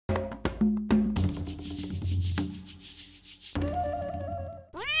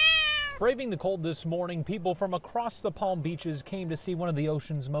Braving the cold this morning, people from across the Palm Beaches came to see one of the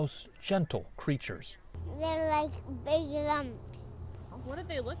ocean's most gentle creatures. They're like big lumps. What do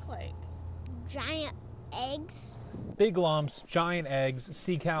they look like? Giant eggs. Big lumps, giant eggs,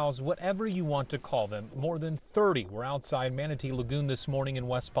 sea cows, whatever you want to call them. More than 30 were outside Manatee Lagoon this morning in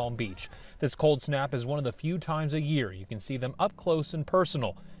West Palm Beach. This cold snap is one of the few times a year you can see them up close and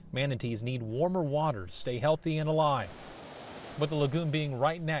personal. Manatees need warmer water to stay healthy and alive. With the lagoon being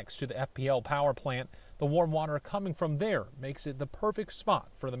right next to the FPL power plant, the warm water coming from there makes it the perfect spot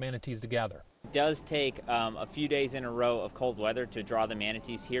for the manatees to gather. It does take a few days in a row of cold weather to draw the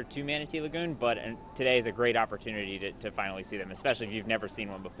manatees here to Manatee Lagoon, but today is a great opportunity to finally see them, especially if you've never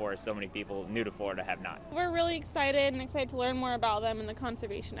seen one before. So many people new to Florida have not. We're really excited to learn more about them and the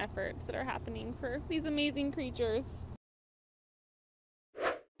conservation efforts that are happening for these amazing creatures.